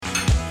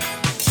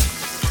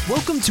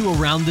Welcome to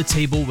Around the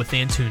Table with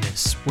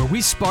Antunes, where we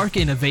spark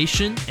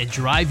innovation and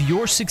drive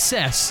your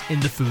success in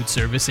the food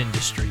service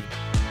industry.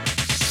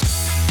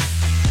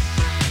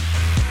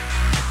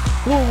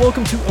 Hello and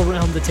welcome to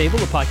Around the Table,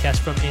 a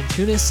podcast from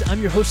Antunes.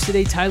 I'm your host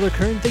today, Tyler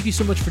Kern. Thank you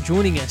so much for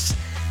joining us.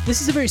 This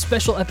is a very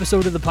special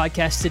episode of the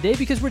podcast today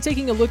because we're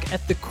taking a look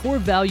at the core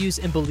values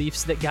and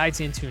beliefs that guides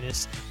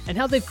Antunes and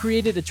how they've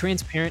created a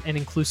transparent and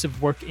inclusive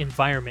work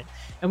environment.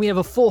 And we have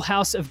a full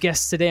house of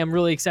guests today. I'm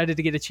really excited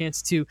to get a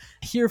chance to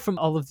hear from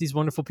all of these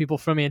wonderful people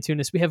from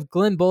Antunes. We have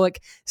Glenn Bullock,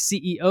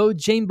 CEO,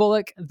 Jane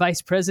Bullock,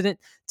 Vice President,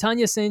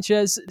 Tanya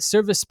Sanchez,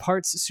 Service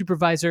Parts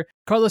Supervisor,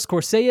 Carlos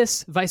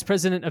Corsellas, Vice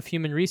President of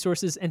Human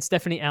Resources, and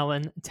Stephanie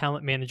Allen,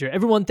 Talent Manager.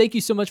 Everyone, thank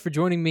you so much for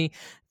joining me.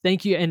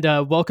 Thank you, and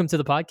welcome to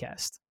the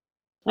podcast.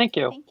 Thank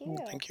you.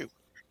 Thank you.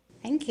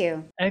 Thank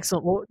you.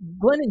 Excellent. Well,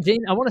 Glenn and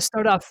Jane, I want to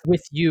start off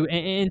with you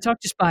and talk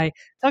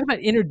about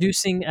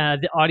introducing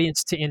the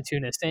audience to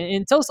Antunes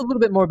and tell us a little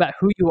bit more about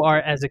who you are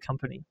as a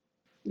company.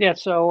 Yeah,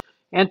 so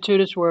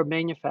Antunes, we're a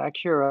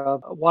manufacturer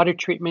of water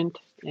treatment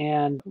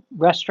and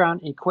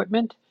restaurant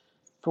equipment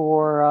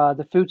for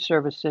the food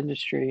service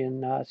industry.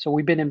 And so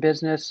we've been in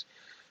business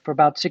for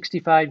about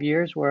 65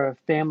 years. We're a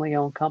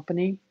family-owned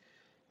company,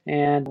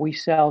 and we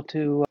sell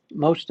to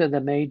most of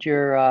the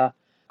major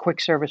quick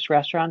service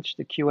restaurants,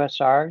 the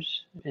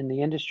QSRs, in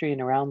the industry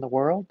and around the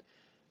world.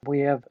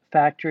 We have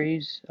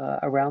factories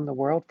around the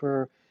world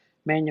for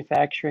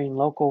manufacturing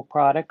local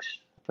products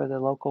for the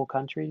local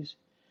countries.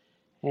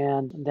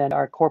 And then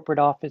our corporate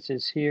office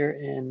is here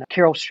in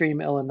Carroll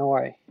Stream,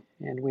 Illinois.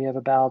 And we have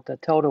about a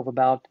total of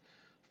about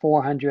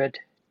 400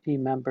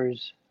 team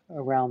members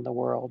around the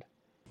world.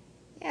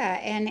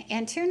 Yeah, and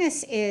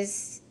Antunes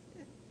is,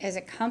 as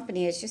a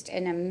company, is just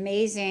an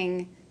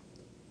amazing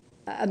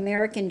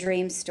American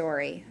dream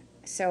story.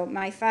 So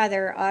my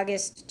father,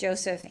 August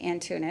Joseph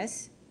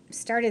Antunes,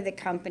 started the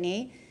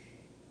company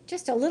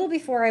just a little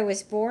before I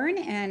was born,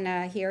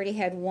 and he already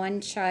had one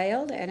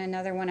child and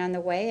another one on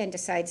the way, and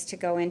decides to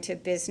go into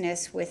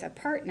business with a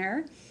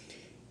partner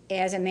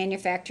as a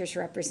manufacturer's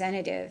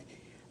representative.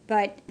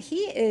 But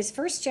he is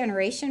first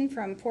generation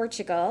from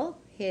Portugal.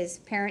 His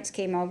parents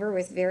came over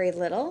with very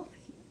little.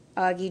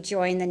 Augie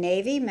joined the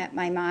Navy, met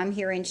my mom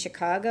here in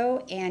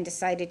Chicago, and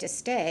decided to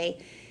stay.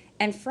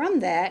 And from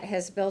that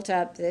has built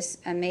up this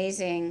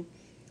amazing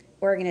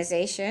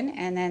organization.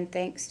 And then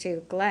thanks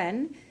to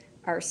Glenn,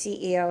 our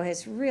CEO,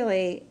 has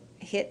really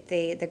hit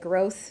the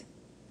growth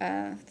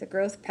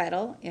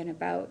pedal in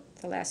about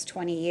the last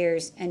 20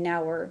 years. And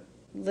now we're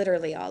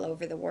literally all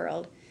over the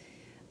world.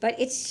 But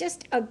it's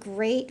just a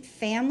great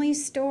family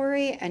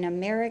story, an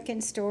American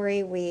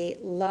story. We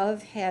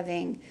love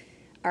having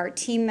our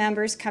team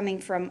members coming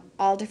from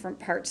all different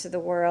parts of the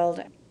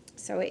world.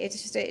 So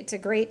it's a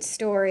great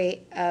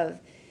story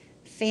of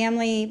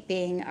family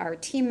being our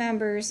team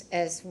members,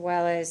 as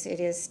well as it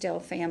is still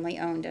family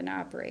owned and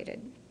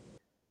operated.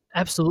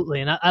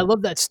 Absolutely. And I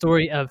love that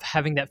story of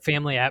having that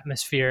family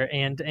atmosphere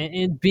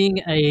and being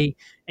a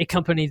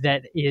company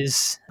that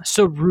is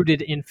so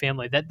rooted in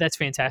family. That's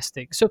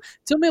fantastic. So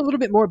tell me a little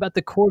bit more about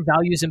the core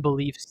values and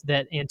beliefs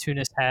that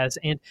Antunes has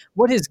and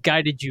what has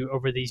guided you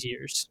over these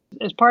years.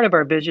 As part of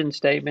our vision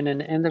statement,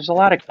 and there's a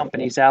lot of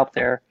companies out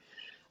there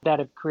that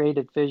have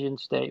created vision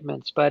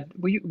statements, but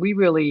we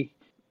really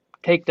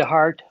take to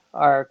heart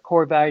our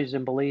core values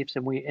and beliefs,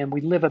 and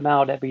we live them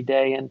out every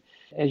day. And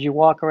as you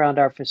walk around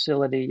our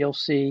facility, you'll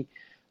see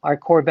our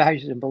core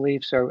values and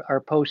beliefs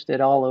are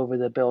posted all over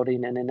the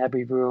building and in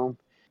every room.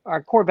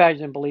 Our core values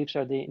and beliefs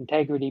are the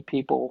integrity,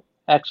 people,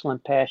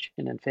 excellent,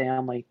 passion, and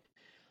family.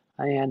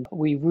 And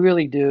we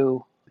really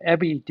do,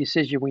 every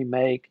decision we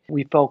make,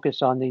 we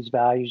focus on these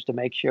values to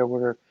make sure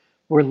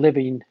we're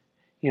living,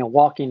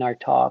 walking our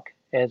talk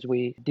as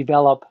we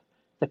develop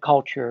the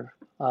culture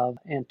of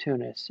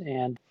Antunes.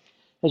 And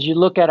as you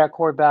look at our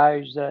core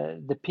values,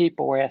 the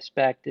people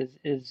aspect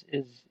is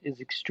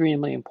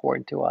extremely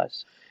important to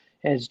us.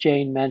 As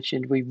Jane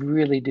mentioned, we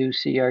really do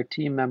see our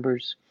team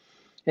members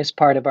as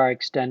part of our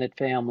extended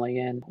family,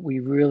 and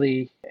we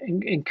really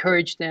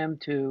encourage them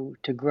to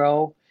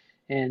grow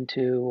and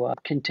to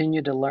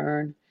continue to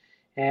learn,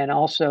 and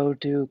also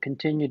to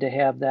continue to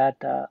have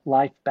that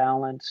life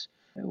balance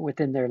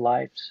within their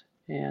lives.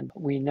 And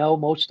we know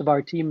most of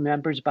our team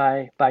members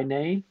by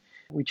name.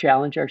 We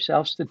challenge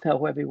ourselves to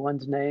know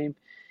everyone's name.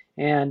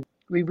 And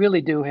we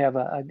really do have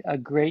a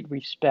great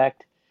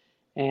respect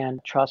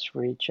and trust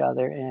for each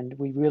other, and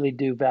we really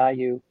do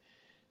value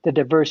the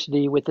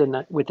diversity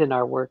within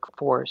our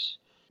workforce.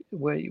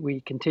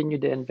 We continue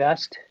to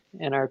invest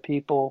in our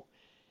people,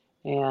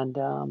 and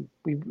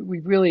we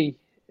really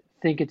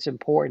think it's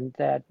important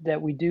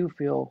that we do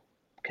feel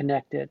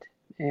connected,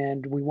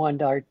 and we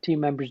want our team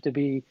members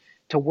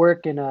to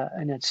work in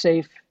a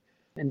safe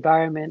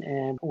environment,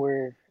 and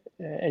we're,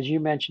 as you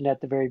mentioned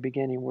at the very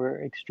beginning,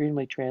 we're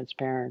extremely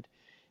transparent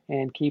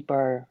and keep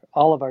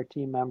all of our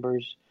team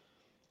members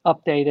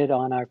updated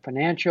on our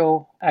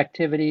financial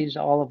activities,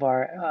 all of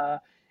our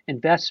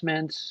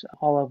investments,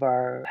 all of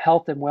our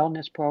health and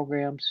wellness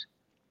programs.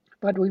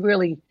 But we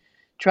really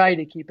try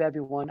to keep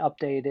everyone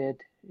updated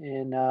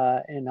in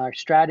our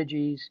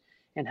strategies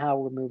and how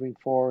we're moving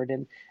forward.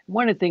 And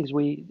one of the things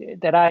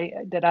that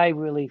I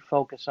really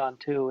focus on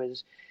too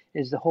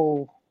is the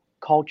whole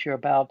culture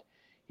about,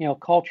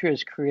 culture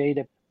is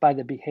created by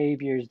the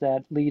behaviors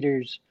that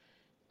leaders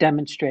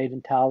demonstrate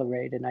and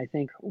tolerate. And I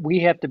think we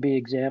have to be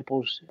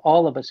examples.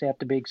 All of us have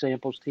to be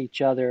examples to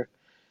each other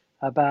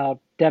about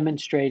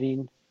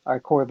demonstrating our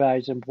core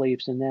values and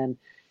beliefs. And then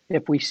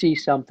if we see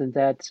something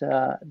that's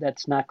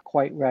not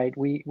quite right,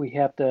 we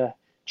have to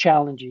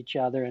challenge each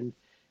other and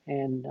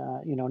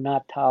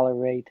not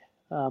tolerate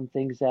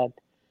things that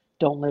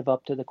don't live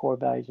up to the core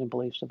values and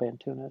beliefs of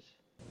Antunes.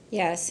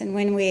 Yes, and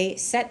when we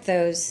set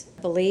those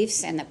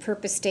beliefs and the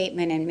purpose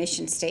statement and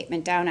mission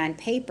statement down on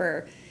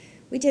paper,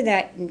 we did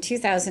that in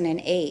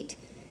 2008.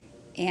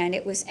 And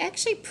it was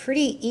actually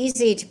pretty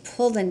easy to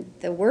pull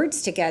the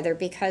words together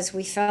because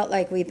we felt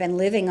like we've been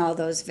living all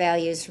those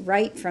values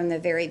right from the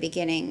very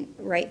beginning,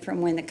 right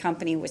from when the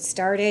company was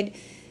started,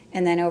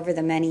 and then over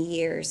the many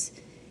years.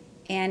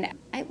 And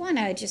I want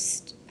to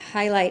just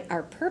highlight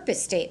our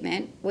purpose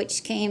statement,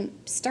 which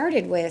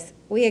started with,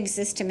 we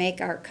exist to make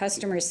our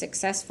customers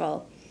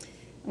successful.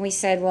 And we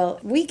said, well,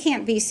 we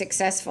can't be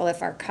successful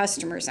if our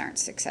customers aren't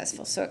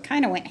successful. So it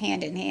kind of went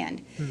hand in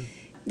hand.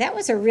 That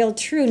was a real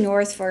true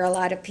north for a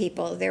lot of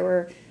people. There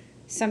were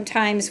some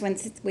times when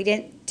we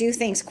didn't do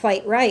things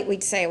quite right,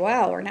 we'd say,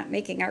 wow, we're not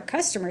making our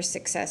customers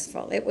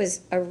successful. It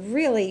was a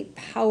really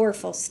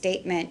powerful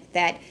statement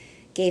that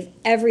gave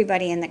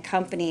everybody in the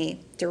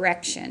company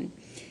direction.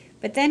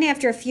 But then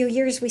after a few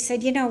years, we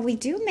said, we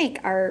do make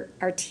our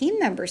team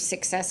members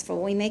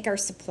successful. We make our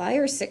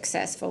suppliers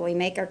successful. We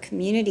make our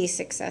community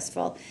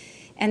successful.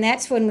 And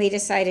that's when we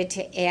decided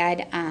to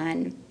add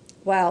on,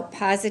 while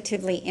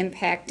positively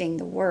impacting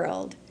the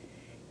world.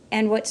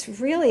 And what's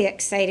really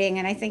exciting,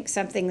 and I think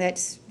something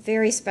that's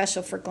very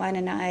special for Glenn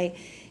and I,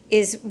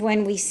 is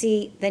when we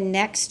see the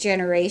next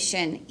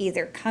generation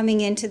either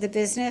coming into the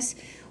business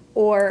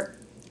or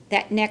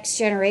that next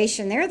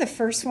generation, they're the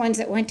first ones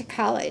that went to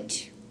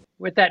college.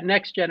 With that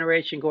next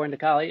generation going to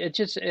college,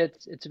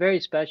 it's very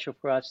special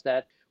for us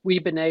that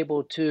we've been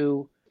able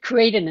to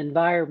create an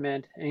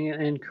environment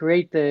and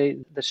create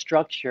the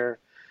structure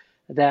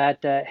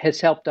that has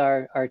helped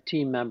our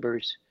team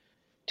members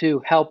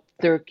to help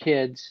their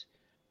kids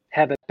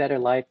have a better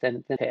life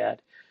than they had.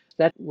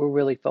 That we're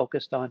really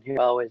focused on here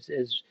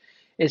is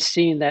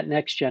seeing that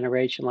next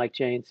generation, like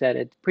Jane said.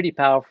 It's pretty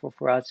powerful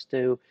for us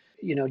to,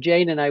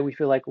 Jane and I, we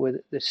feel like we're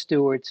the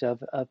stewards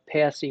of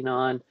passing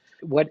on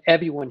what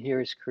everyone here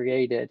has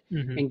created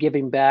and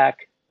giving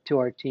back to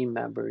our team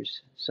members.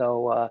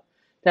 So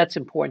that's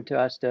important to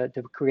us to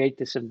create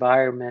this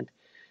environment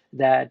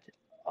that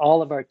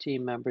all of our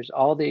team members,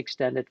 all the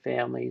extended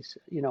families,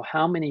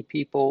 how many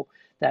people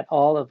that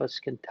all of us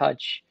can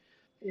touch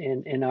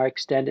in our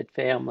extended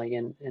family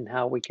and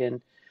how we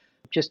can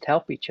just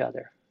help each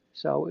other.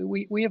 So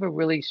we have a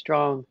really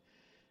strong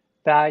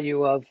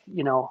value of,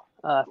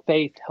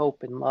 faith,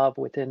 hope, and love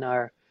within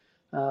our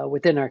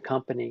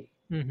company.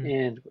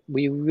 And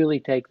we really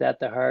take that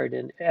to heart.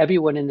 And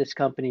everyone in this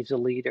company is a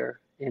leader,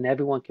 and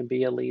everyone can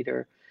be a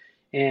leader.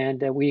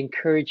 And we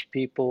encourage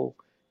people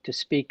to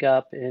speak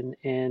up,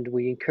 and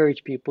we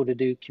encourage people to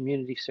do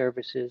community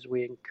services.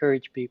 We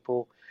encourage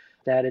people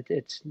that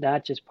it's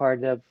not just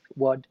part of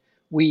what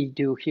we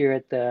do here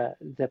at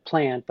the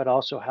plant, but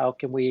also how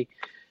can we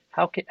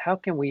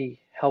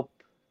help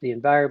the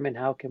environment?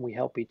 How can we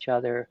help each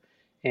other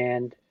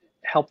and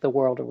help the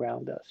world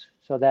around us?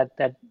 So that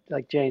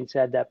like Jane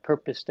said, that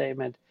purpose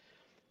statement,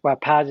 while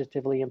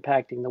positively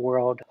impacting the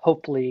world,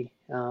 hopefully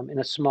in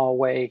a small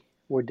way,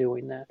 we're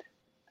doing that.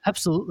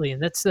 Absolutely.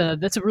 And that's a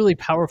really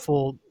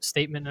powerful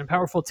statement and a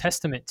powerful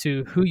testament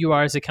to who you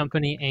are as a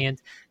company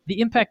and the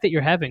impact that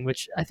you're having,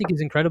 which I think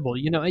is incredible.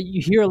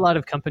 You hear a lot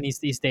of companies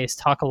these days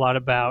talk a lot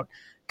about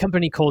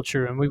company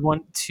culture, and we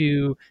want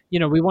to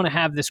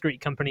have this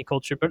great company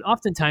culture, but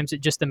oftentimes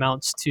it just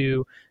amounts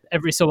to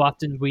every so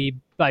often we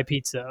buy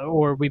pizza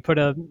or we put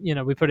a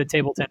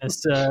table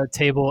tennis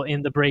table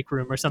in the break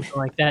room or something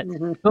like that.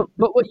 But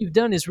what you've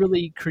done is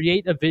really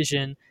create a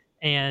vision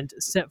and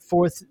set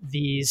forth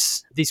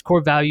these core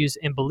values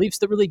and beliefs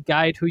that really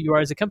guide who you are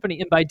as a company.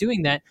 And by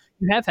doing that,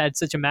 you have had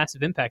such a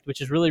massive impact,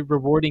 which is really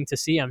rewarding to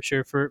see, I'm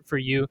sure, for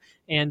you.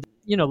 And,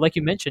 like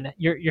you mentioned,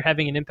 you're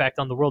having an impact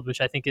on the world, which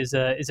I think is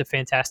a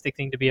fantastic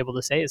thing to be able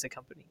to say as a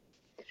company.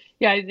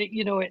 Yeah,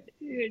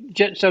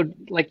 so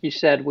like you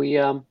said,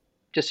 we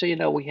just so you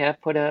know, we have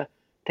put a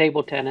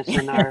table tennis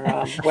in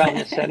our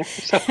wellness center.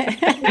 So.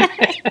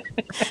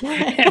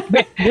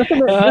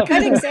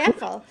 Good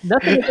example.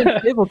 Nothing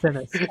against table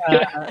tennis,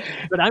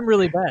 but I'm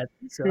really bad.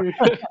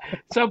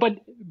 So,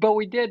 but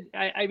we did.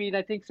 I mean,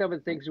 I think some of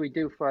the things we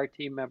do for our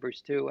team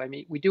members too. I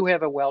mean, we do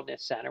have a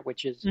wellness center,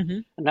 which is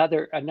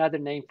another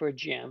name for a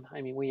gym. I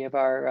mean, we have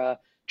our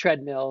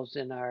treadmills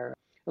and our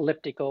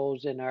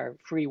ellipticals and our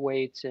free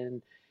weights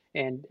and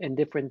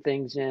different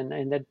things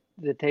and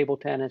the table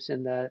tennis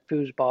and the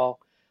foosball.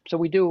 So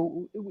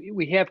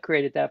we have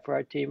created that for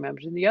our team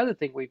members. And the other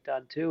thing we've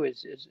done too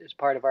is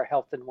part of our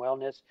health and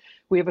wellness.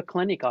 We have a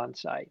clinic on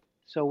site.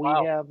 So we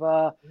have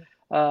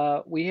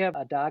We have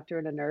a doctor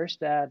and a nurse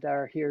that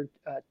are here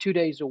 2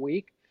 days a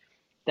week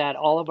that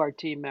all of our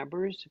team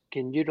members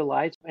can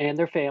utilize and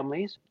their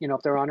families,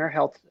 if they're on our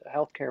health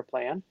care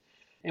plan.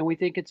 And we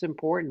think it's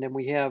important. And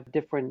we have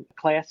different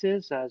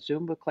classes,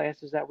 Zumba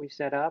classes that we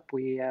set up.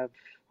 We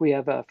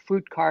have a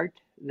fruit cart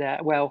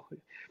that, well,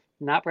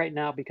 not right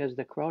now because of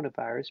the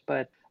coronavirus,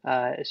 but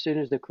as soon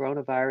as the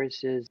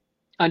coronavirus is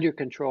under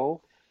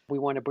control, we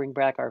want to bring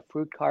back our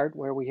fruit cart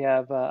where we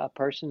have a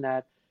person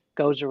that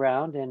goes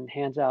around and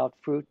hands out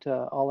fruit to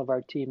all of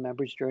our team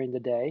members during the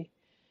day.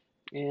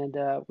 And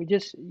we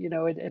just,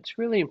 it's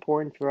really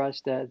important for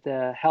us that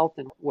the health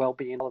and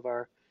well-being of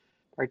our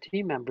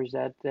team members,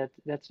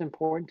 that's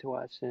important to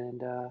us.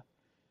 And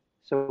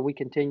so we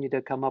continue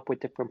to come up with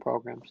different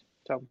programs.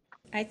 So,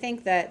 I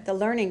think that the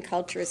learning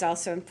culture is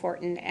also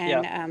important,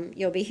 yeah. and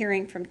you'll be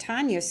hearing from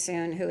Tanya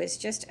soon, who is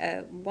just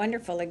a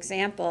wonderful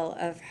example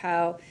of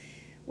how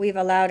we've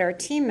allowed our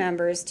team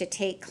members to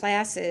take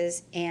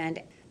classes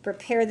and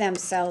prepare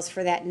themselves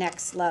for that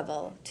next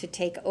level, to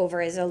take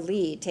over as a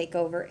lead, take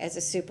over as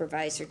a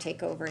supervisor,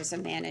 take over as a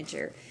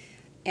manager,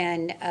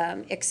 and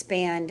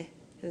expand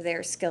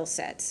their skill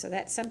sets. So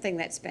that's something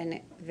that's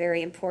been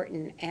very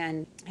important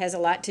and has a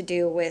lot to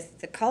do with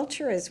the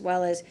culture as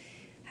well as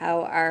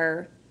how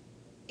our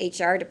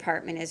HR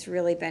department has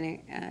really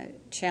been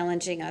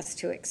challenging us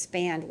to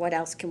expand what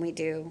else can we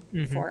do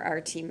for our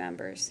team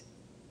members.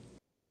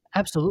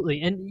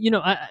 Absolutely. And,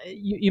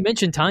 you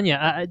mentioned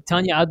Tanya.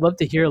 Tanya, I'd love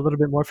to hear a little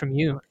bit more from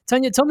you.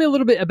 Tanya, tell me a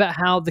little bit about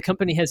how the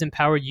company has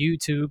empowered you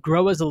to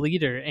grow as a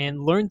leader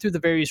and learn through the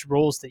various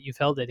roles that you've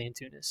held at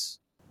Antunes.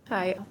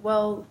 Hi.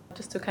 Well,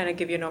 just to kind of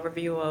give you an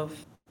overview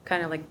of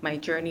kind of like my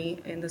journey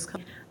in this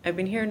company. I've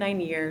been here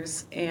 9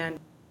 years, and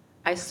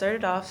I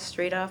started off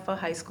straight off of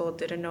high school,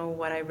 didn't know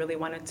what I really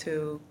wanted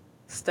to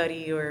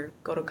study or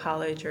go to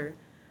college, or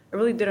I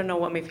really didn't know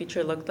what my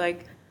future looked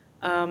like.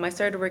 I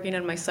started working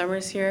in my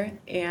summers here,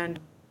 and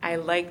I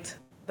liked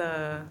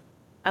the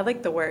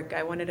work.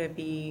 I wanted to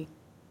be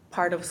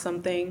part of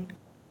something.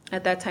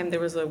 At that time, there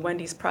was a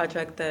Wendy's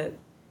project that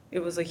it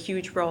was a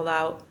huge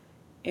rollout,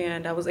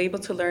 and I was able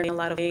to learn a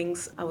lot of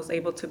things. I was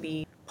able to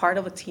be part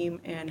of a team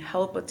and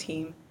help a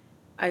team.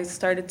 I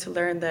started to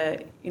learn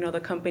that, the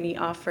company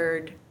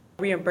offered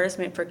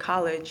reimbursement for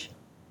college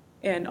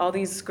and all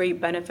these great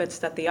benefits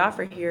that they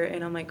offer here.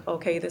 And I'm like,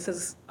 okay, this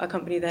is a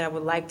company that I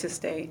would like to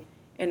stay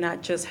and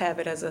not just have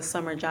it as a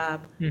summer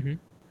job. Mm-hmm.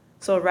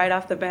 So right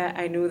off the bat,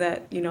 I knew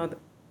that,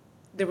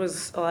 there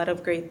was a lot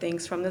of great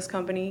things from this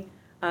company.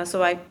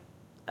 So I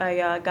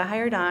got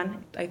hired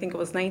on. I think I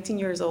was 19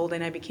 years old,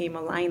 and I became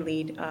a line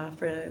lead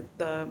for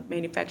the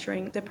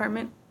manufacturing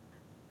department.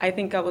 I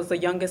think I was the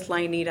youngest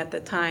line lead at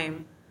the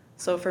time.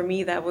 So for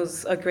me, that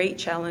was a great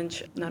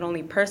challenge, not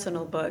only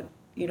personal, but,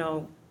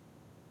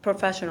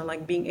 professional,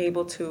 like being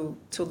able to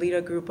lead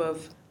a group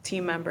of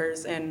team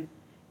members and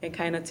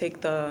kind of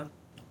take the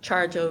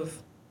charge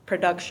of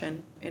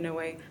production in a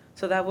way.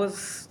 So that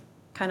was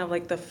kind of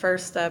like the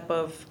first step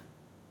of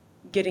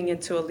getting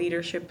into a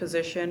leadership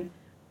position.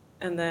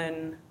 And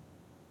then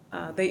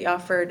they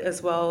offered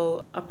as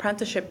well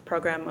apprenticeship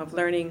program of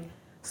learning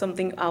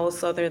something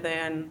else other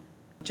than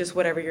just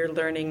whatever you're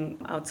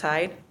learning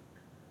outside.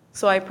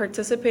 So I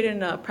participated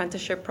in an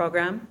apprenticeship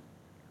program,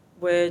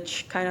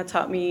 which kind of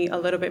taught me a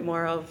little bit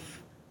more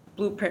of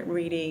blueprint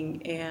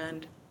reading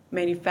and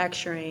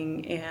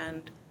manufacturing,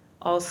 and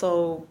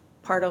also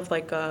part of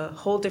like a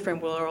whole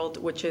different world,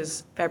 which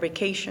is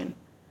fabrication.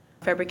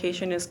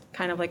 Fabrication is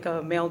kind of like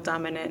a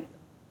male-dominant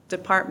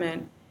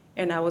department,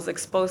 and I was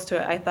exposed to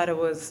it. I thought it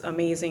was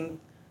amazing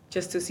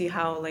just to see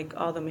how like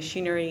all the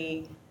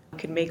machinery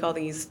could make all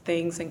these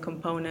things and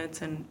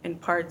components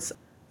and parts.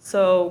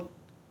 So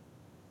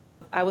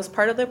I was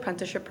part of the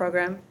apprenticeship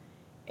program,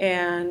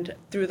 and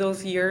through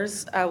those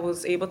years, I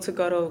was able to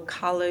go to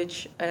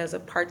college as a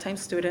part-time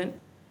student.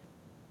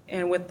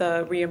 And with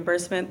the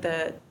reimbursement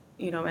that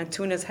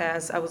Antunes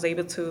has, I was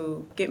able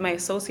to get my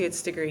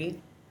associate's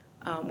degree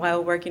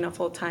while working a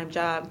full-time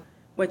job,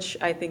 which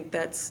I think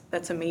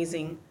that's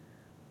amazing.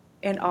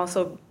 And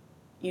also,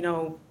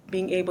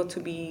 being able to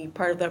be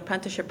part of the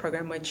apprenticeship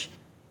program, which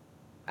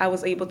I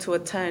was able to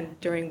attend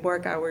during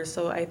work hours.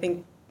 So I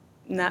think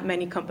not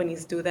many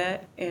companies do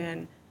that,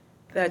 and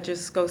that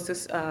just goes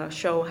to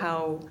show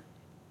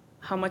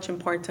how much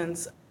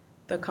importance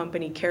the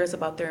company cares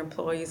about their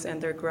employees and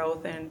their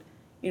growth and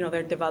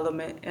their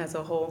development as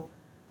a whole.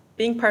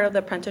 Being part of the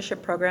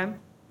apprenticeship program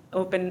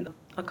opened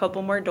a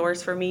couple more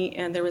doors for me,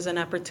 and there was an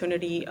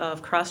opportunity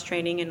of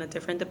cross-training in a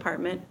different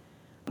department.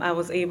 I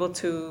was able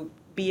to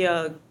be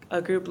a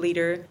group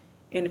leader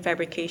in the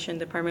fabrication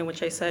department,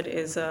 which I said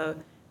is a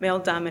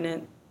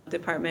male-dominant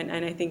department,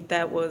 and I think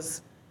that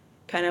was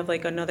kind of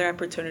like another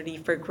opportunity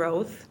for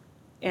growth,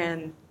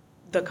 and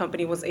the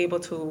company was able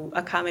to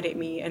accommodate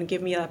me and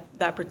give me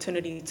the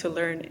opportunity to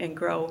learn and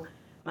grow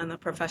on a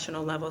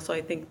professional level. So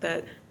I think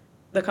that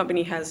the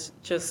company has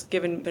just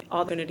given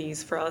all the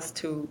opportunities for us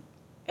to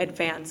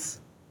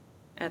advance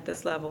at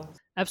this level.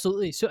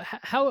 Absolutely. So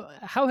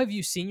how have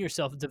you seen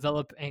yourself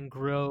develop and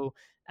grow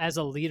as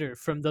a leader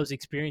from those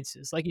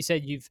experiences? Like you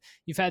said,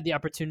 you've had the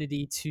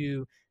opportunity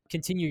to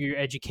continue your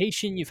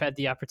education. You've had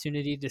the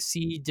opportunity to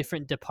see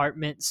different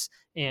departments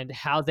and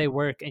how they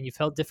work, and you've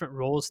held different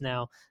roles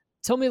now.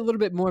 Tell me a little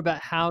bit more about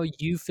how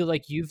you feel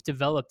like you've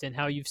developed and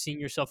how you've seen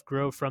yourself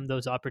grow from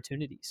those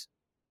opportunities.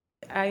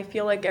 I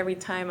feel like every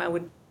time I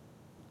would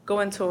go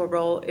into a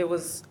role, it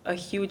was a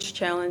huge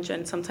challenge,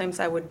 and sometimes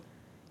I would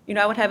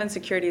have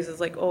insecurities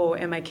as like, oh,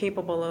 am I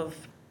capable of,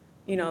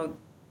 you know,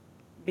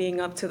 being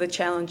up to the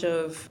challenge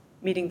of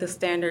meeting the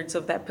standards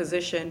of that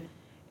position?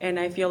 And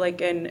I feel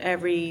like in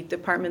every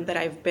department that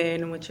I've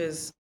been, which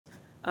is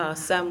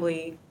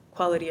assembly,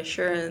 quality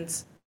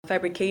assurance,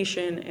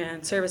 fabrication,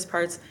 and service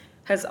parts,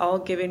 has all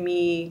given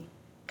me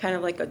kind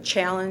of like a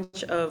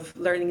challenge of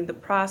learning the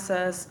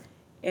process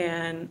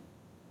and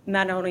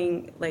not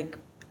only like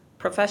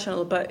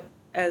professional, but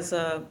as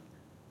a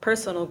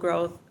personal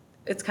growth.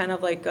 It's kind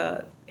of like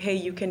hey,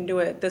 you can do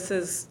it. This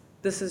is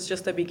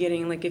just the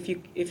beginning. Like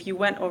if you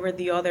went over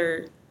the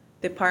other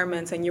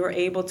departments and you were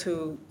able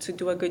to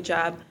do a good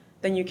job,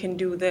 then you can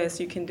do this,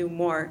 you can do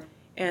more.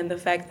 And the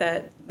fact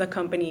that the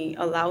company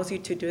allows you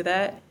to do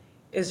that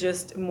is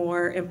just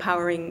more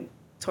empowering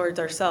towards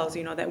ourselves,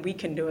 that we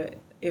can do it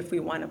if we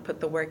want to put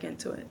the work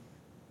into it.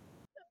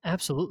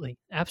 Absolutely.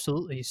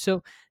 Absolutely.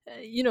 So,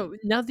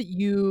 now that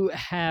you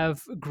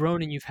have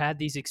grown and you've had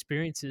these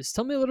experiences,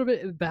 tell me a little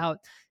bit about,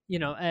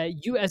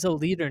 you as a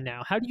leader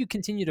now. How do you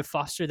continue to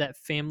foster that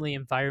family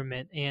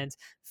environment and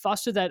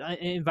foster that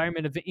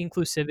environment of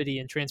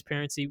inclusivity and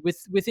transparency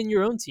within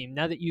your own team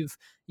now that you've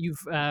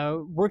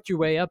worked your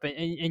way up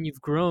and you've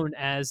grown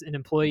as an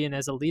employee and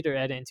as a leader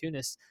at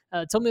Antunes?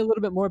 Tell me a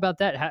little bit more about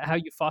that, how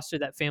you foster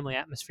that family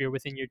atmosphere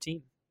within your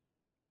team.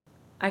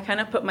 I kind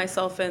of put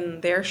myself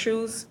in their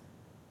shoes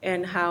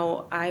and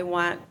how I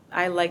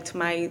liked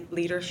my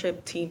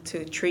leadership team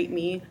to treat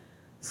me.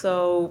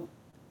 So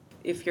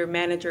if your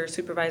manager or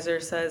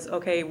supervisor says,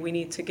 okay, we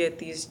need to get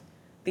these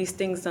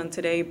things done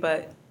today,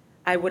 but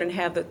I wouldn't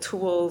have the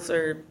tools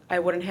or I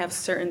wouldn't have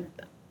certain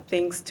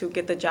things to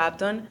get the job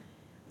done,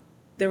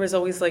 there was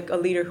always like a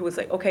leader who was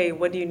like, okay,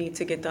 what do you need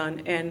to get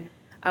done? And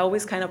I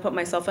always kind of put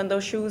myself in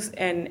those shoes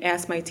and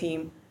ask my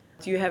team,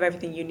 do you have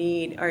everything you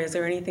need? Or is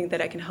there anything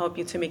that I can help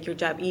you to make your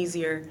job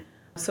easier?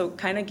 So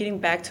kind of getting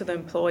back to the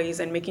employees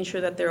and making sure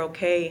that they're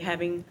okay,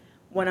 having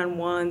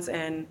one-on-ones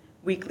and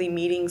weekly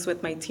meetings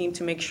with my team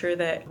to make sure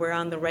that we're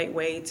on the right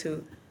way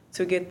to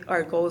get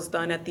our goals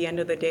done at the end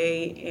of the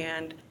day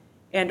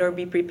and or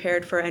be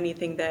prepared for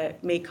anything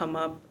that may come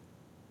up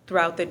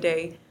throughout the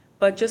day.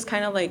 But just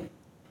kind of like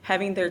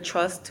having their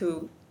trust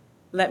to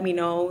let me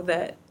know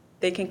that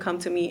they can come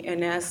to me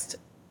and ask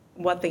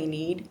what they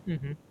need,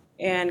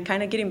 and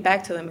kind of getting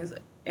back to them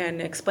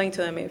and explain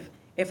to them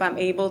if I'm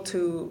able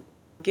to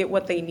get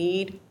what they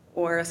need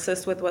or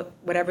assist with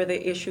whatever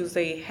the issues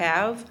they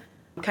have,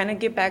 kind of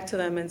get back to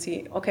them and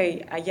see,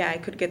 okay, I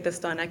could get this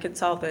done, I could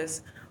solve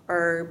this,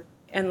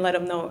 and let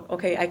them know,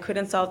 okay, I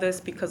couldn't solve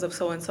this because of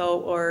so and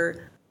so,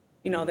 or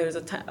there's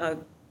a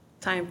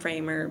time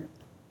frame or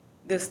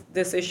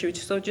this issue.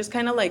 So just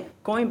kind of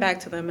like going back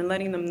to them and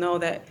letting them know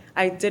that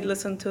I did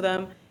listen to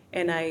them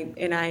and I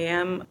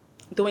am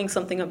doing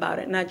something about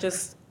it, not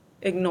just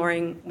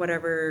ignoring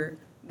whatever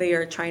they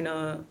are trying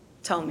to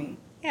tell me.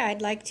 Yeah,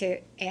 I'd like to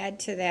add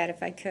to that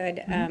if I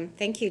could.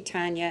 Thank you,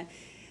 Tanya.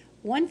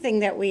 One thing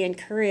that we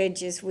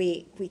encourage is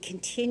we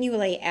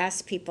continually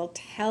ask people,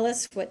 tell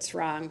us what's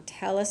wrong,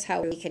 tell us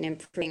how we can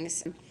improve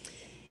things.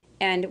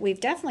 And we've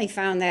definitely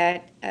found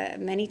that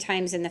many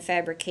times in the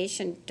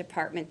fabrication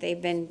department,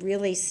 they've been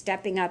really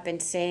stepping up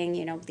and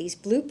saying, these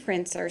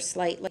blueprints are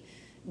slightly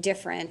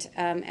different.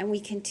 And we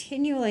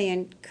continually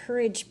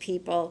encourage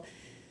people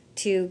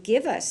to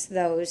give us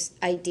those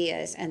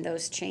ideas and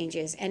those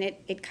changes. And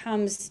it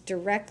comes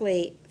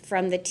directly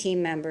from the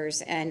team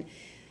members. And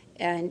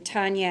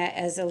Tanya,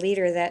 as a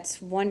leader,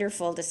 that's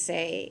wonderful to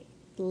say,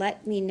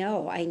 let me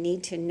know. I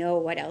need to know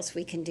what else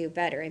we can do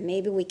better. And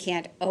maybe we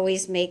can't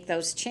always make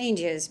those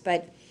changes,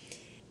 but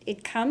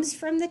it comes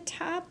from the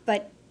top.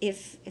 But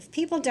if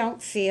people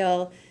don't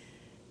feel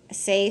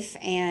safe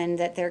and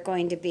that they're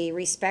going to be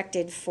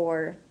respected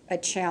for a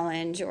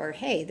challenge or,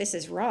 hey, this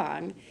is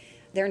wrong,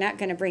 they're not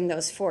going to bring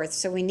those forth.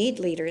 So we need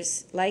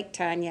leaders like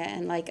Tanya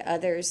and like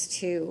others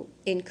to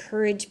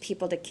encourage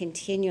people to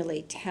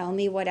continually tell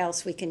me what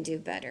else we can do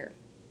better.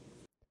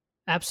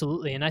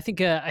 Absolutely, and I think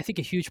a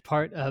huge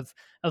part of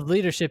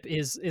leadership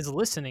is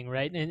listening,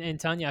 right? And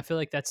Tanya, I feel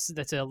like that's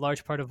a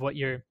large part of what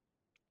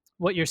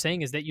you're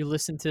saying is that you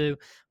listen to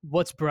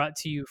what's brought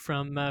to you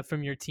from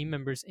your team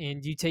members,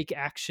 and you take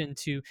action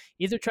to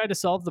either try to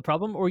solve the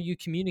problem or you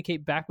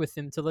communicate back with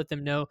them to let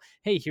them know,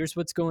 hey, here's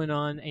what's going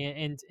on,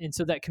 and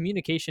so that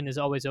communication is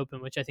always open,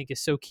 which I think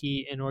is so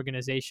key in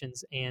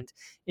organizations and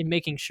in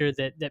making sure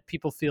that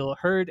people feel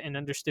heard and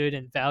understood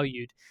and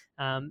valued.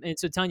 And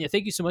so, Tanya,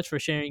 thank you so much for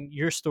sharing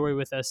your story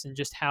with us and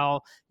just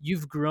how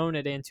you've grown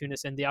at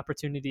Antunes and the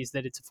opportunities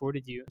that it's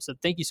afforded you. So,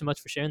 thank you so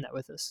much for sharing that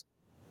with us.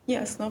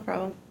 Yes, no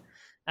problem.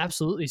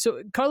 Absolutely.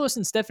 So, Carlos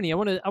and Stephanie, I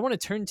want to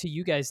turn to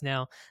you guys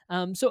now.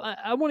 I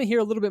want to hear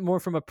a little bit more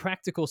from a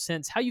practical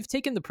sense how you've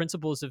taken the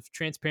principles of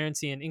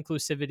transparency and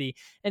inclusivity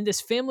and this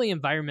family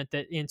environment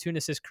that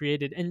Antunes has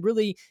created and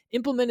really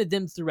implemented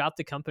them throughout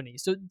the company.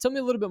 So, tell me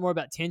a little bit more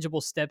about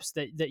tangible steps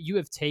that you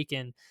have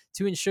taken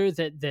to ensure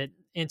that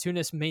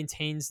Antunes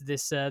maintains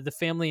this the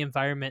family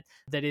environment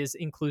that is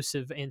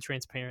inclusive and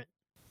transparent.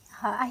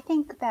 I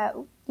think that,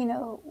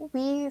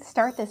 we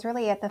start this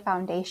really at the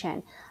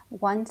foundation.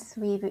 Once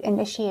we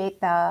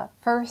initiate the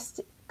first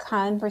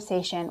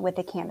conversation with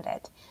the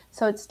candidate.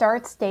 So it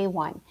starts day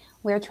one.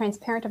 We're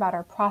transparent about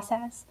our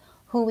process,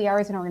 who we are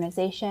as an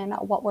organization,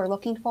 what we're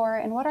looking for,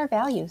 and what our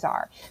values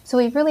are. So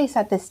we really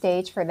set the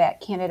stage for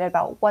that candidate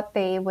about what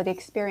they would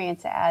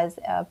experience as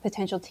a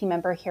potential team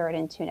member here at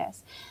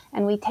Intunis.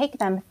 And we take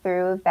them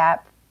through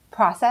that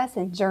process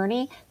and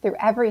journey through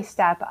every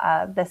step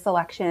of the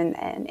selection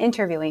and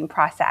interviewing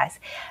process.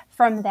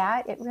 From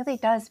that, it really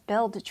does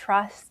build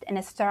trust and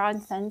a strong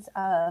sense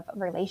of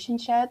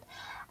relationship.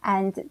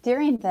 And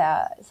during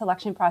the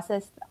selection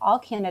process, all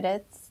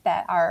candidates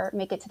that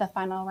make it to the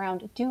final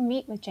round do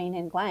meet with Jane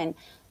and Glenn.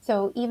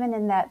 So even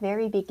in that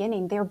very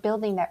beginning, they're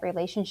building that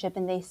relationship,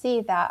 and they see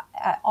that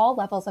at all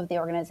levels of the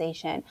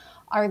organization,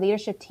 our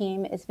leadership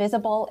team is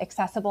visible,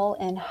 accessible,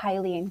 and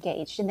highly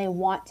engaged, and they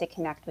want to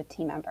connect with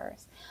team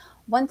members.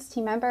 Once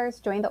team members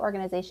join the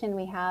organization,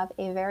 we have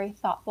a very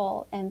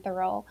thoughtful and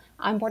thorough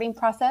onboarding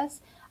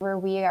process where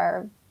we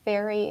are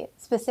very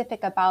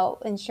specific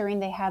about ensuring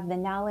they have the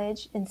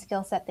knowledge and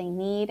skill set they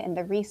need and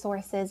the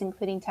resources,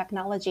 including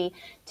technology,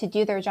 to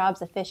do their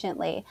jobs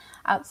efficiently.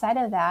 Outside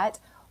of that,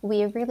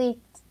 we really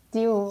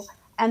do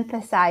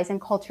emphasize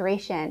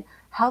enculturation,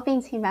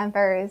 helping team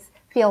members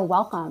feel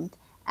welcomed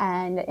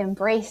and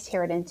embraced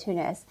here at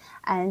Intunis.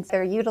 And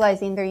they're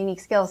utilizing their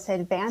unique skills to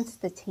advance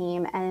the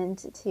team and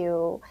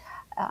to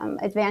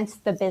advance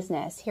the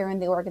business here in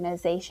the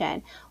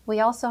organization. We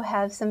also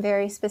have some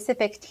very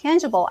specific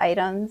tangible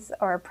items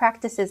or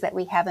practices that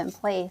we have in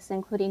place,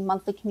 including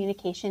monthly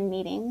communication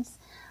meetings,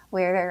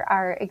 where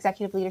our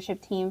executive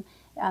leadership team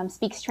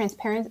speaks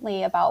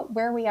transparently about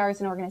where we are as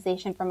an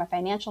organization from a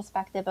financial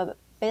perspective, a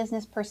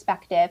business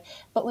perspective,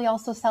 but we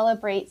also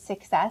celebrate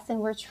success and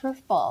we're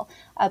truthful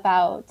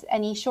about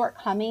any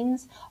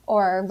shortcomings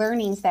or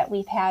learnings that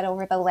we've had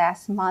over the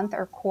last month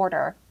or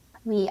quarter.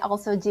 We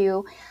also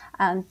do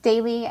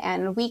daily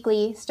and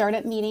weekly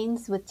startup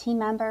meetings with team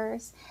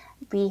members.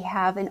 We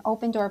have an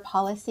open door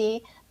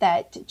policy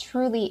that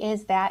truly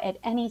is that at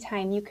any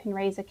time you can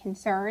raise a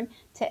concern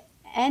to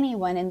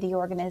anyone in the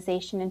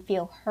organization and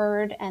feel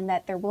heard, and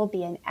that there will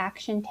be an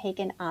action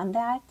taken on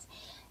that.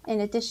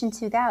 In addition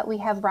to that, we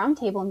have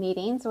roundtable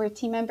meetings where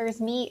team members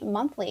meet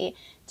monthly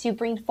to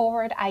bring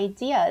forward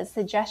ideas,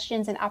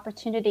 suggestions, and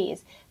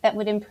opportunities that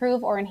would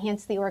improve or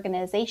enhance the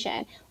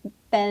organization.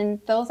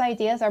 Then those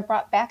ideas are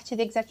brought back to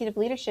the executive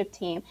leadership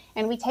team,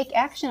 and we take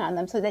action on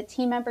them so that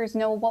team members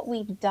know what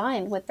we've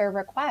done with their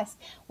requests.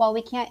 While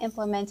we can't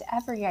implement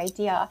every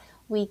idea,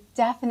 we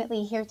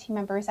definitely hear team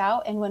members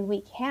out, and when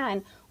we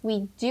can,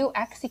 we do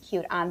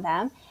execute on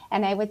them.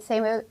 And I would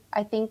say,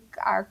 I think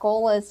our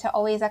goal is to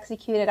always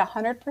execute at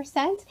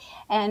 100%.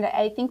 And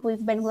I think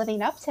we've been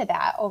living up to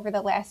that over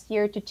the last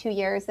year to 2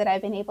 years that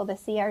I've been able to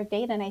see our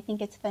data, and I think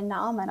it's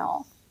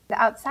phenomenal.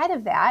 Outside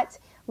of that,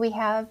 we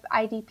have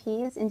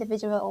IDPs,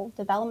 individual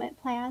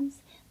development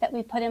plans, that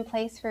we put in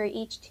place for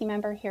each team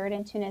member here at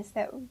Intunis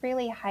that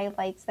really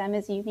highlights them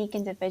as a unique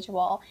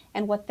individual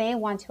and what they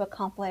want to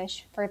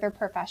accomplish for their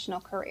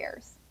professional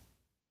careers.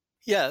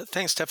 Yeah,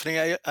 thanks,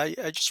 Stephanie.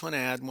 I just want to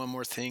add one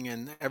more thing,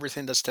 and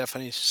everything that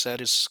Stephanie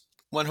said is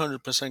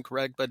 100%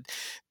 correct, but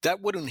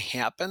that wouldn't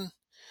happen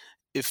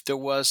if it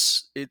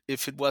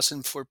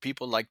wasn't for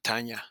people like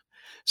Tanya.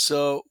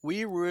 So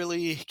we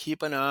really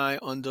keep an eye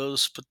on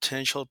those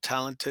potential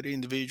talented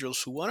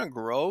individuals who want to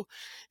grow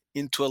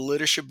into a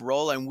leadership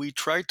role, and we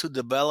try to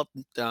develop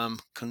them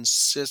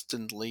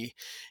consistently,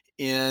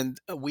 and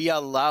we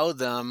allow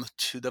them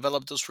to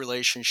develop those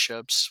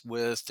relationships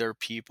with their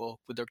people,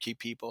 with their key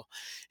people.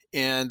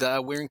 And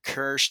we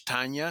encourage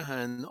Tanya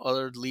and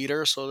other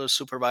leaders, other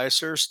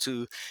supervisors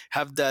to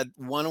have that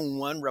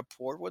one-on-one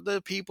rapport with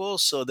the people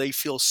so they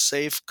feel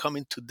safe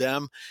coming to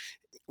them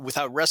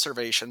without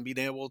reservation, being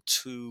able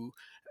to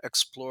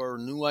explore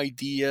new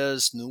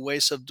ideas, new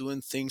ways of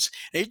doing things.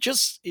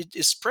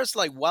 It spreads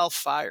like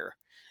wildfire.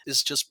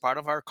 It's just part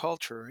of our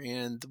culture.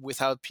 And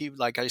without people,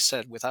 like I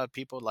said, without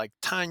people like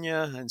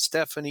Tanya and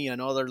Stephanie and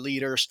other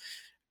leaders,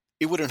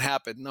 it wouldn't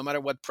happen no matter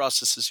what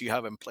processes you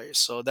have in place.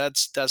 So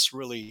that's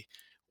really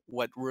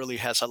what really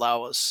has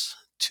allowed us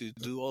to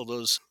do all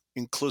those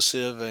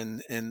inclusive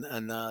and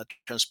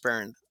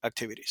transparent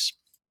activities.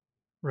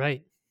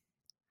 Right.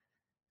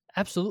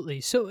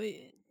 Absolutely. So,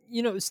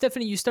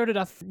 Stephanie, you started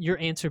off your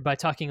answer by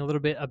talking a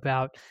little bit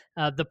about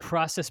the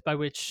process by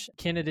which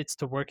candidates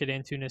to work at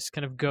Antunis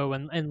kind of go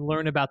and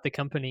learn about the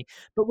company.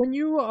 But when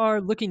you are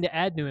looking to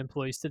add new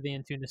employees to the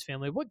Antunis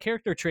family, what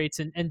character traits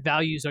and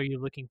values are you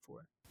looking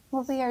for?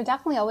 Well, we are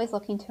definitely always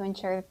looking to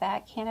ensure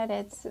that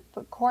candidates'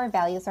 core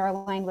values are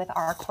aligned with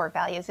our core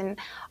values. And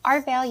our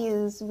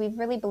values, we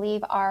really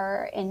believe,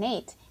 are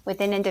innate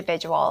within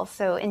individuals.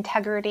 So,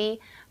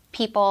 integrity,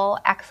 people,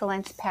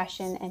 excellence,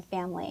 passion, and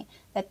family,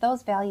 that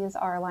those values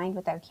are aligned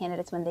with our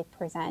candidates when they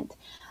present.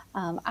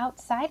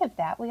 Outside of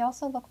that, we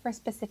also look for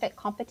specific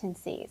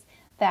competencies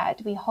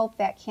that we hope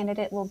that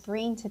candidate will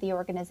bring to the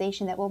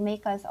organization that will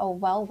make us a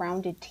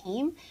well-rounded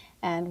team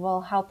and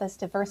will help us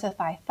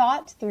diversify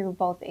thought through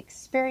both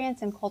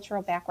experience and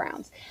cultural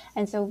backgrounds.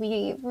 And so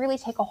we really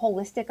take a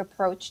holistic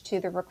approach to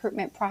the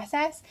recruitment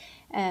process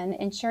and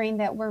ensuring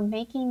that we're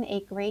making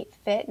a great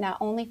fit not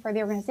only for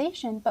the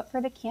organization, but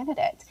for the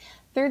candidate.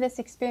 Through this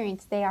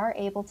experience, they are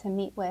able to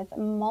meet with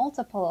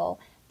multiple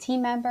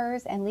team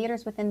members and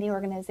leaders within the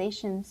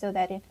organization so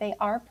that if they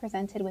are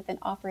presented with an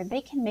offer,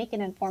 they can make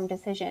an informed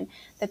decision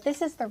that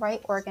this is the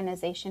right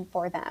organization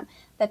for them,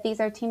 that these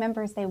are team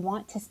members they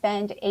want to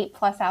spend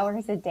 8+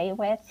 hours a day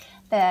with,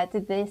 that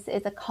this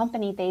is a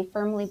company they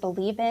firmly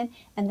believe in,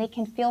 and they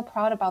can feel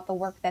proud about the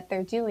work that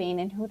they're doing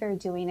and who they're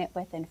doing it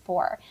with and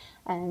for.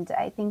 And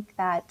I think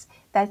that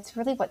that's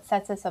really what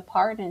sets us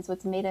apart and is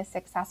what's made us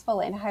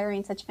successful in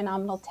hiring such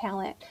phenomenal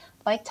talent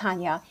like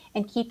Tanya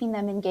and keeping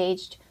them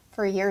engaged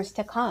for years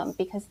to come,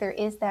 because there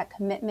is that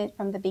commitment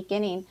from the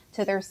beginning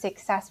to their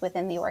success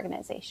within the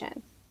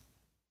organization.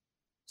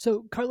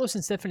 So, Carlos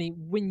and Stephanie,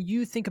 when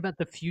you think about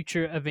the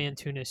future of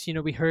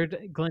Antunes, we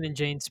heard Glenn and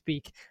Jane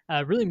speak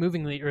really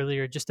movingly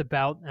earlier just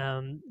about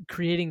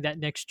creating that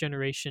next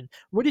generation.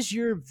 What is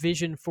your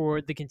vision for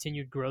the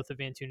continued growth of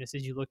Antunes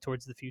as you look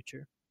towards the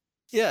future?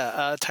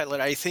 Yeah, Tyler,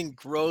 I think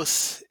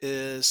growth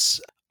is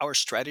our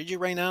strategy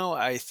right now.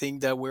 I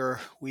think that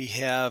we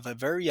have a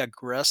very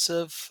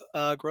aggressive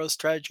growth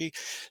strategy.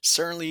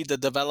 Certainly, the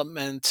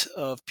development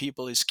of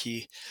people is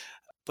key.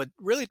 But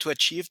really, to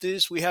achieve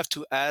this, we have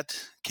to add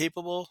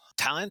capable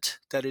talent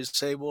that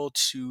is able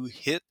to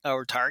hit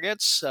our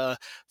targets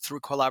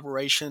through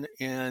collaboration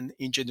and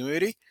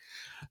ingenuity.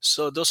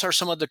 So those are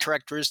some of the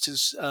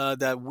characteristics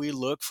that we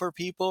look for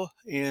people,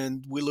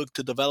 and we look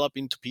to develop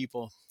into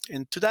people.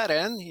 And to that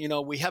end,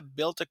 we have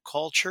built a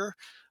culture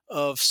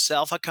of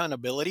self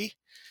accountability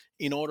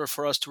in order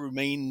for us to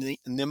remain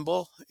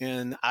nimble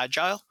and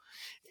agile.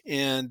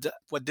 And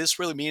what this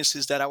really means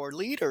is that our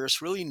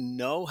leaders really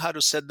know how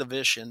to set the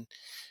vision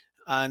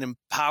and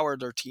empower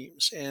their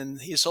teams. And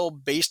it's all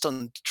based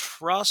on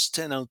trust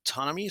and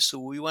autonomy. So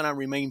we want to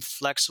remain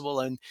flexible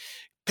and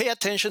pay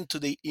attention to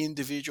the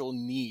individual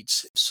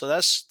needs. So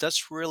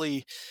that's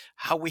really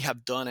how we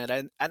have done it.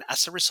 And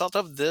as a result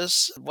of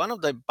this, one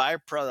of the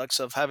byproducts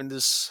of having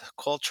this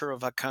culture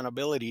of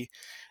accountability,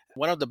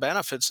 one of the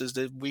benefits is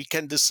that we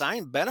can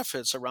design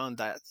benefits around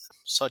that,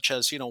 such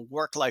as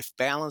work-life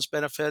balance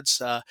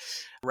benefits.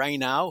 Right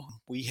now,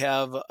 we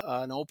have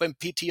an open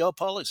PTO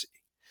policy.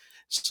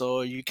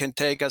 So you can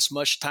take as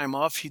much time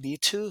off you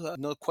need to,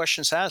 no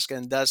questions asked.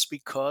 And that's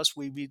because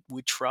we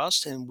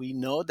trust and we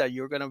know that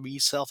you're going to be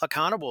self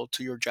accountable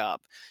to your job.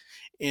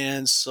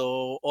 And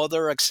so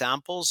other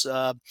examples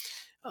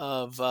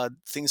of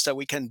things that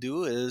we can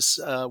do is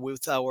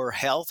with our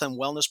health and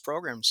wellness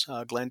programs.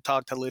 Glenn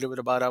talked a little bit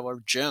about our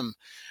gym.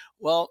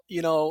 Well,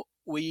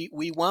 we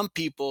want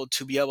people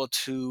to be able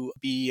to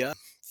be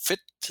fit,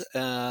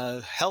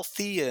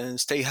 healthy, and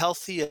stay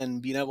healthy, and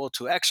being able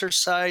to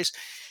exercise.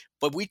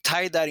 But we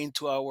tie that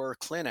into our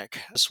clinic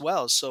as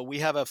well. So we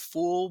have a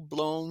full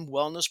blown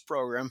wellness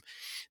program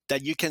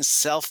that you can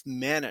self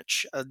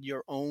manage at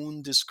your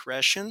own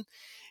discretion.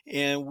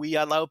 And we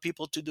allow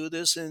people to do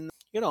this in,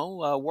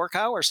 work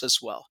hours as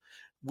well.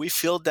 We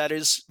feel that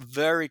is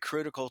very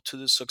critical to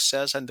the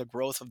success and the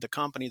growth of the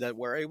company that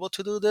we're able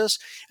to do this.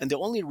 And the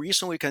only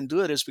reason we can do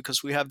it is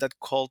because we have that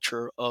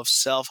culture of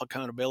self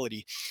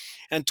accountability.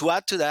 And to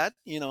add to that,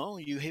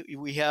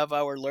 we have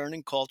our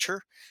learning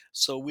culture.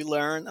 So we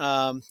learn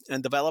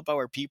and develop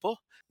our people,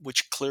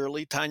 which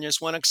clearly Tanya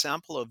is one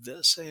example of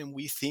this. And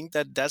we think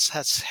that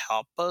has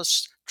helped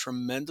us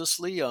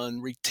tremendously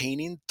on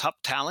retaining top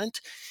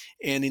talent,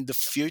 and in the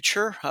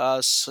future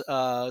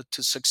to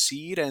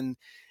succeed and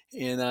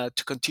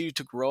to continue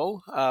to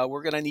grow.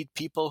 We're going to need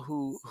people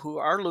who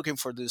are looking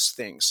for these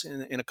things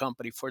in a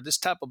company, for this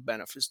type of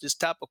benefits, this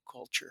type of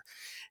culture.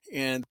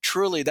 And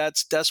truly,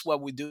 that's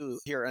what we do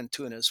here at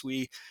Antunes.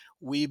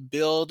 We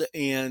build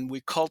and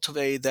we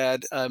cultivate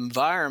that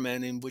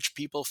environment in which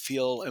people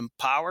feel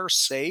empowered,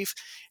 safe,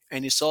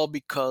 and it's all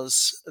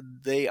because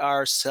they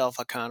are self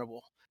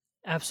accountable.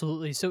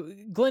 Absolutely. So,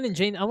 Glenn and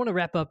Jane, I want to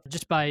wrap up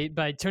just by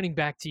turning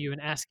back to you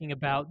and asking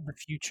about the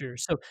future.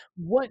 So,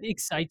 what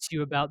excites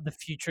you about the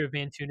future of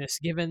Antunes,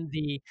 given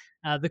the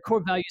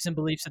core values and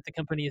beliefs that the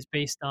company is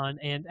based on,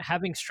 and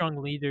having strong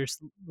leaders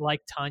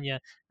like Tanya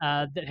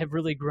that have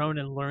really grown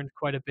and learned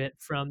quite a bit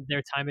from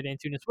their time at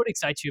Antunes? What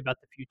excites you about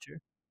the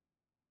future?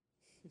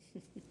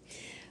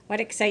 What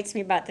excites me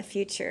about the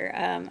future?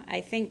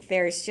 I think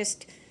there's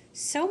just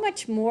so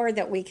much more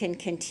that we can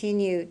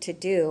continue to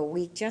do.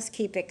 We just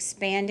keep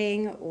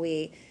expanding.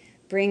 We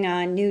bring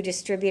on new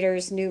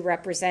distributors, new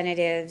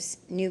representatives,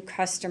 new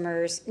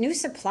customers, new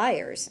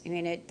suppliers. I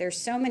mean, there's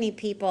so many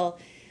people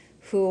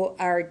who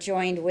are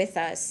joined with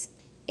us,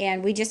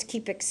 and we just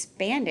keep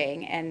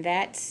expanding, and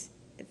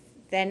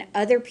then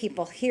other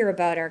people hear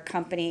about our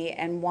company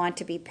and want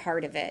to be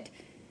part of it.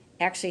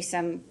 Actually,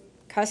 some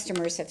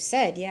customers have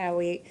said, yeah,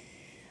 we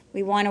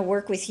want to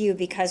work with you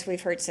because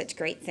we've heard such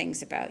great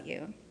things about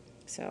you.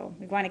 So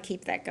we want to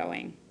keep that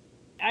going.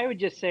 I would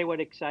just say what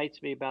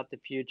excites me about the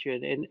future,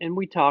 and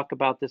we talk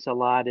about this a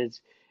lot,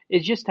 is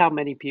just how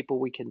many people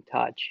we can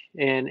touch.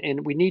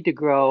 And we need to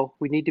grow,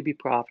 we need to be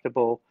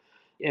profitable,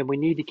 and we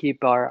need to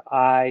keep our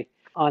eye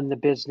on the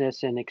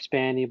business and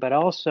expanding. But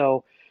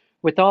also,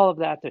 with all of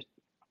that,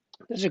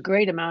 there's a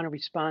great amount of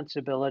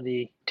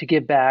responsibility to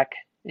give back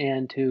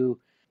and to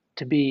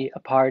be a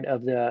part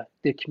of the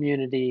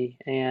community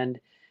and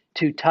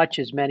to touch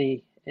as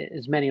many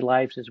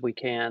lives as we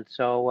can.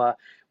 So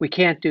we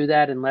can't do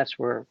that unless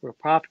we're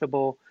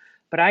profitable.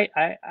 But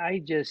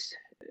I just,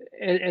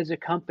 as a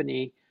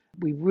company,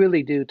 we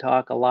really do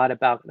talk a lot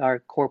about our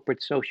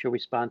corporate social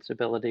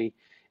responsibility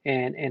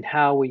and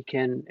how we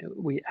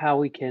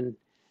can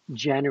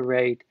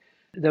generate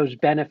those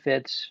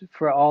benefits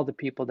for all the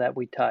people that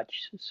we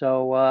touch.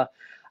 So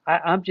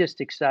I'm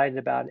just excited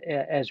about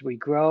it. As we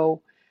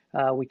grow,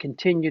 we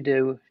continue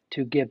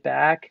to give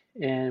back,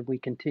 and we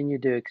continue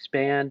to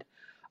expand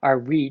our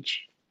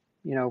reach,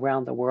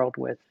 around the world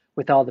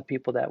with all the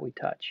people that we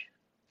touch.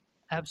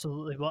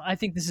 Absolutely. Well, I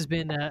think this has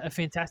been a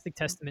fantastic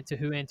testament to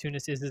who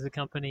Antunes is as a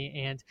company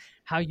and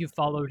how you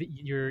followed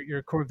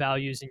your core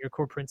values and your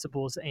core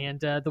principles and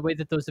the way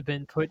that those have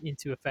been put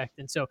into effect.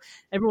 And so,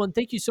 everyone,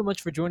 thank you so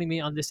much for joining me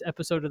on this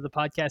episode of the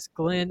podcast.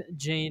 Glenn,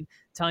 Jane,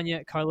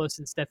 Tanya, Carlos,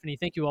 and Stephanie,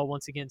 thank you all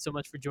once again so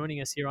much for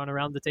joining us here on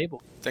Around the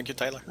Table. Thank you,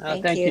 Tyler.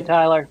 Thank you,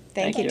 Tyler.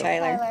 Thank you,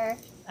 Tyler.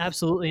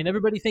 Absolutely. And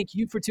everybody, thank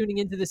you for tuning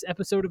into this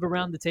episode of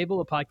Around the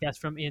Table, a podcast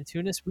from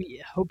Antunes.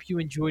 We hope you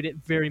enjoyed it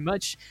very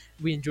much.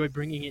 We enjoyed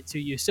bringing it to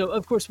you. So,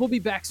 of course, we'll be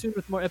back soon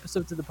with more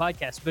episodes of the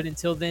podcast. But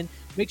until then,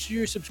 make sure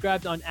you're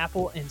subscribed on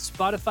Apple and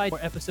Spotify for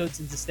more episodes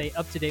and to stay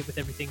up to date with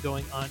everything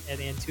going on at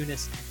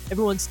Antunes.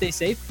 Everyone, stay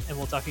safe, and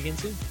we'll talk again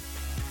soon.